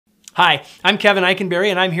Hi, I'm Kevin Eikenberry,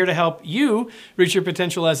 and I'm here to help you reach your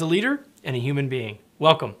potential as a leader and a human being.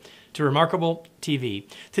 Welcome to Remarkable TV.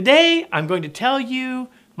 Today, I'm going to tell you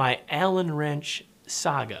my Allen wrench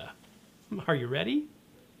saga. Are you ready?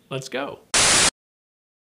 Let's go.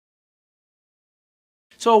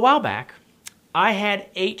 So a while back, I had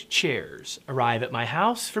 8 chairs arrive at my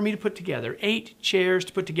house for me to put together. 8 chairs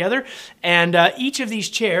to put together, and each of these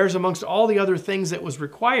chairs, amongst all the other things that was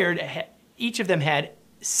required, each of them had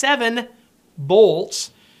 7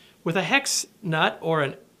 bolts with a hex nut or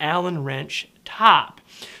an Allen wrench top.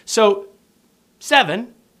 So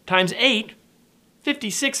 7 times 8,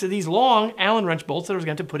 56 of these long Allen wrench bolts that I was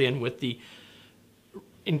going to put in with the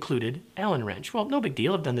included Allen wrench. Well, no big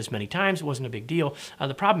deal. I've done this many times. It wasn't a big deal.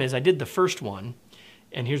 The problem is I did the first one,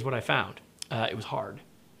 and here's what I found. It was hard.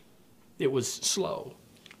 It was slow.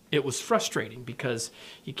 It was frustrating because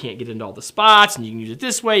you can't get into all the spots, and you can use it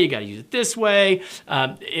this way, you got to use it this way.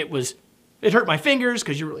 It hurt my fingers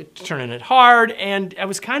because you're really turning it hard, and I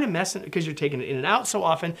was kind of messing, because you're taking it in and out so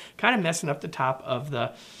often, kind of messing up the top of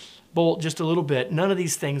the bolt just a little bit. None of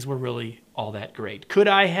these things were really all that great. Could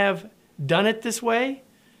I have done it this way?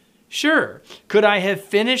 Sure. Could I have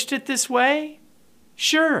finished it this way?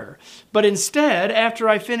 Sure. But instead, after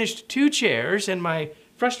I finished 2 chairs and my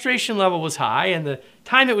frustration level was high and the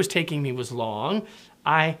time it was taking me was long,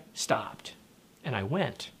 I stopped and I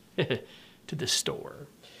went to the store.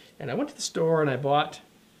 And I went to the store and I bought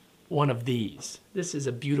one of these. This is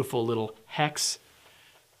a beautiful little hex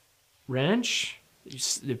wrench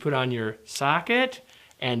you put on your socket.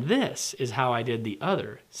 And this is how I did the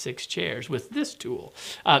other 6 chairs with this tool.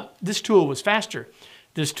 This tool was faster.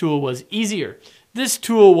 This tool was easier. This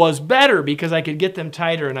tool was better because I could get them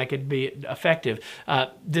tighter and I could be effective.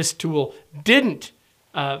 This tool didn't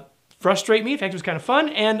frustrate me. In fact, it was kind of fun,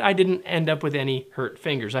 and I didn't end up with any hurt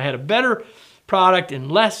fingers. I had a better product in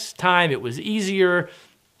less time. It was easier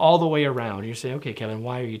all the way around. You're saying, okay, Kevin,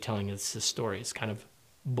 why are you telling us this story? It's kind of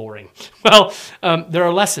boring. Well, there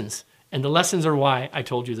are lessons. And the lessons are why I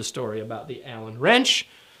told you the story about the Allen wrench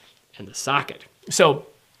and the socket. So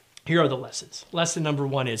here are the lessons. Lesson number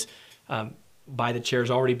 1 is buy the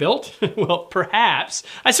chairs already built. Well, perhaps.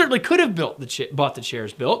 I certainly could have bought the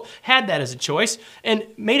chairs built, had that as a choice, and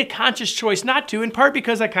made a conscious choice not to, in part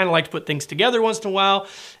because I kind of like to put things together once in a while.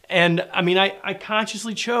 And I mean, I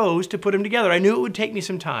consciously chose to put them together. I knew it would take me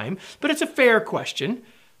some time, but it's a fair question.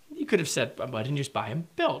 You could have said, why didn't you just buy them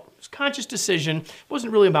built? It was a conscious decision. It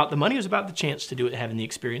wasn't really about the money. It was about the chance to do it, having the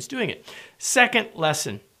experience doing it. Second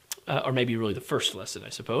lesson, or maybe really the first lesson, I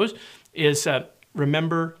suppose, is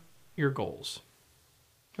remember your goals.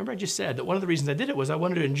 Remember I just said that one of the reasons I did it was I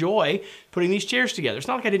wanted to enjoy putting these chairs together. It's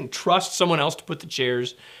not like I didn't trust someone else to put the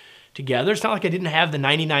chairs together. It's not like I didn't have the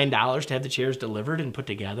 $99 to have the chairs delivered and put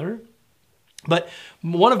together. But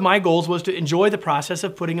one of my goals was to enjoy the process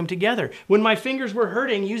of putting them together. When my fingers were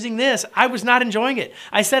hurting using this, I was not enjoying it.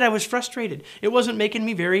 I said I was frustrated. It wasn't making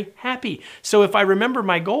me very happy. So if I remember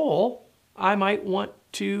my goal, I might want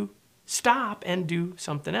to stop and do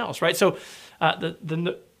something else, right? So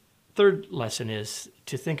the third lesson is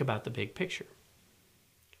to think about the big picture.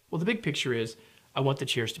 Well, the big picture is I want the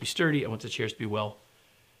chairs to be sturdy. I want the chairs to be well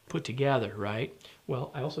put together, right?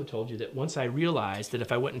 Well, I also told you that once I realized that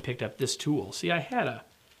if I went and picked up this tool, see, I had a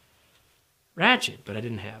ratchet, but I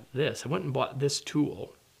didn't have this. I went and bought this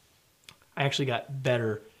tool. I actually got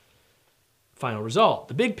better final result.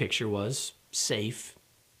 The big picture was safe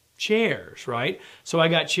chairs, right? So I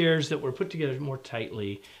got chairs that were put together more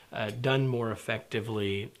tightly, done more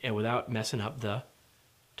effectively, and without messing up the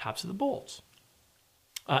tops of the bolts.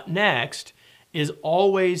 Next is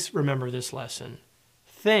always remember this lesson.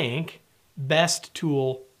 Think best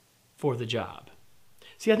tool for the job.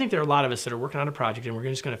 See, I think there are a lot of us that are working on a project and we're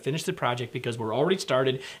just going to finish the project because we're already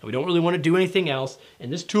started and we don't really want to do anything else,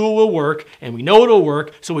 and this tool will work and we know it'll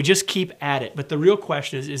work, so we just keep at it. But the real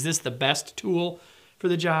question is this the best tool for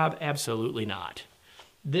the job? Absolutely not.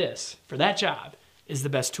 This, for that job, is the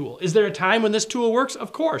best tool. Is there a time when this tool works?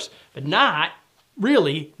 Of course, but not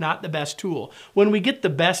the best tool. When we get the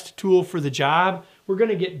best tool for the job, we're going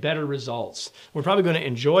to get better results. We're probably going to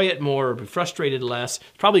enjoy it more or be frustrated less.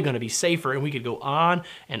 It's probably going to be safer, and we could go on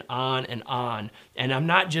and on and on. And I'm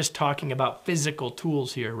not just talking about physical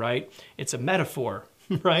tools here, right? It's a metaphor,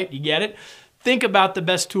 right? You get it? Think about the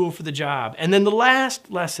best tool for the job. And then the last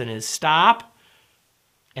lesson is stop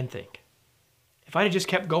and think. If I had just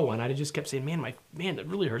kept going, I'd have just kept saying, man, that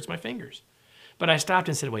really hurts my fingers. But I stopped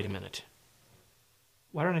and said, wait a minute.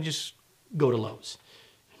 Why don't I just go to Lowe's,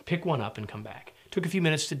 pick one up and come back? Took a few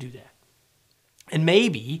minutes to do that. And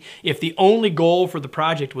maybe if the only goal for the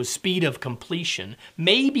project was speed of completion,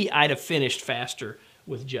 maybe I'd have finished faster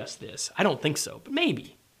with just this. I don't think so, but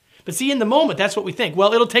maybe. But see, in the moment, that's what we think.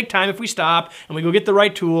 Well, it'll take time if we stop and we go get the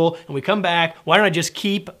right tool and we come back. Why don't I just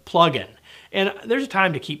keep plugging? And there's a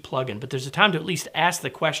time to keep plugging, but there's a time to at least ask the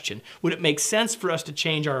question, would it make sense for us to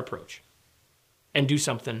change our approach and do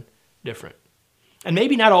something different? And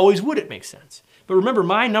maybe not always would it make sense. But remember,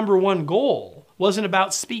 my number one goal wasn't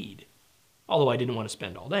about speed, although I didn't want to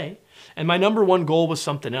spend all day. And my number one goal was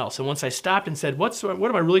something else. And once I stopped and said, what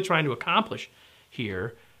am I really trying to accomplish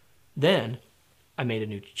here? Then I made a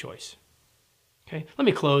new choice. Okay, let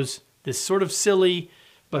me close this sort of silly,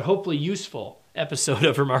 but hopefully useful episode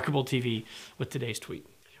of Remarkable TV with today's tweet.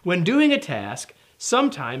 When doing a task,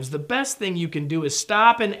 sometimes the best thing you can do is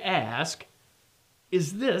stop and ask,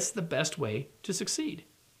 is this the best way to succeed?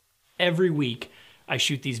 Every week I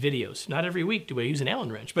shoot these videos. Not every week do I use an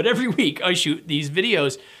Allen wrench, but every week I shoot these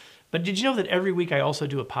videos. But did you know that every week I also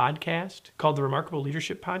do a podcast called the Remarkable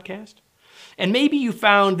Leadership Podcast? And maybe you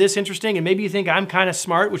found this interesting and maybe you think I'm kind of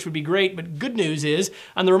smart, which would be great. But good news is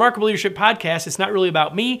on the Remarkable Leadership Podcast, it's not really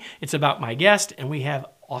about me. It's about my guest. And we have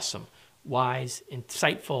awesome, wise,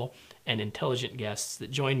 insightful, and intelligent guests that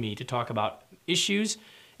join me to talk about issues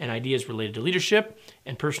and ideas related to leadership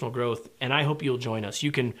and personal growth. And I hope you'll join us.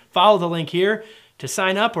 You can follow the link here to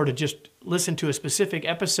sign up or to just listen to a specific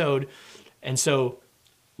episode. And so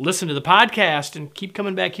listen to the podcast and keep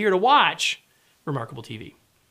coming back here to watch Remarkable TV.